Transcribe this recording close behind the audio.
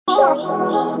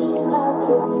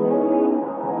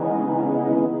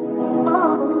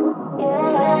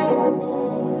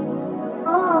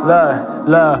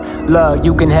Look,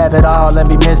 you can have it all and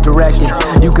be misdirected.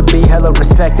 You could be hella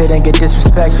respected and get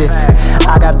disrespected.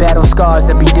 I got battle scars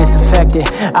that be disaffected.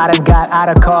 I done got out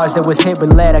of cars that was hit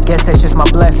with lead. I guess that's just my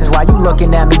blessings. Why you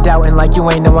looking at me doubting like you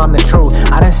ain't know I'm the truth?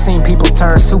 I done seen people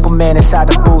turn Superman inside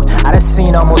the booth. I done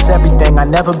seen almost everything. I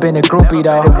never been a groupie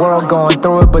though. The world going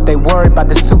through it, but they worried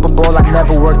about the Super Bowl. I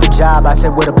never worked a job, I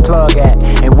said where the plug at.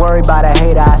 Ain't worried about a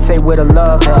hater, I say where the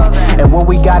love at. And what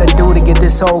we gotta do to get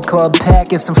this whole club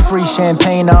packed. Get some free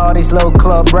champagne to all these little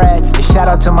club rats. And shout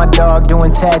out to my dog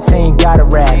doing tats, he ain't got a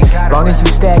rap. Long as you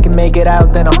stack and make it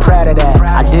out, then I'm proud of that.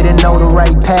 I didn't know the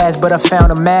right path, but I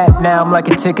found a map. Now I'm like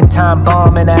a ticking time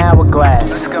bomb in an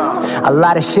hourglass. A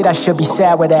lot of shit I should be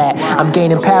sad with that. I'm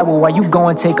gaining power while you go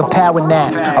and take a power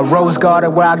nap. A rose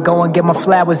garden where I go and get my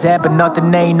flowers at. But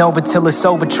nothing ain't over till it's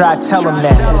over, try to tell them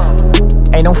that.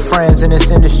 Ain't no friends in this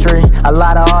industry. A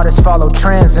lot of artists follow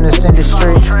trends in this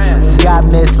industry. Got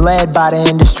misled by the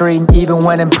industry. Even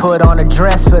went and put on a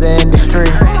dress for the industry.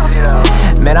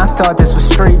 Man, I thought this was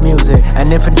street music.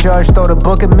 And if a judge throw the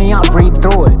book at me, I'll read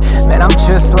through it. Man, I'm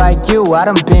just like you, I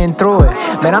done been through it.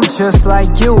 Man, I'm just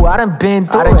like you, I done been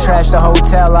through it. I done trashed a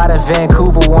hotel out in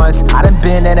Vancouver once. I done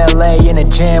been in LA in a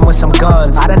jam with some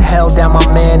guns. I done held down my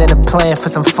man in a plan for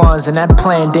some funds. And that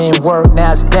plan didn't work,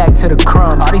 now it's back to the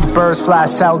crumbs. All these birds fly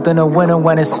south in the winter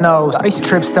when it snows. All these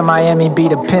trips to Miami be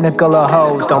the pinnacle of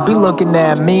hoes. Don't be looking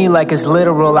at me like it's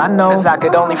literal, I know. Cause I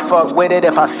could only fuck with it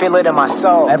if I feel it in my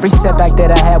soul. Every setback that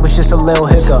I had was just a little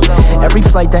hiccup. Every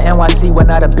flight to NYC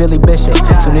went out of Billy Bishop.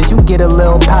 Soon as you get a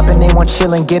little poppin', they want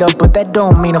chill and get up. But that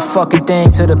don't mean a fucking thing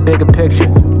to the bigger picture.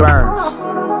 Burns.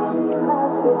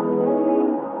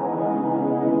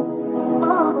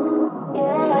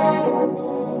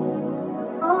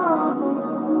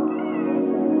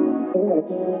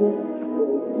 Oh, yeah.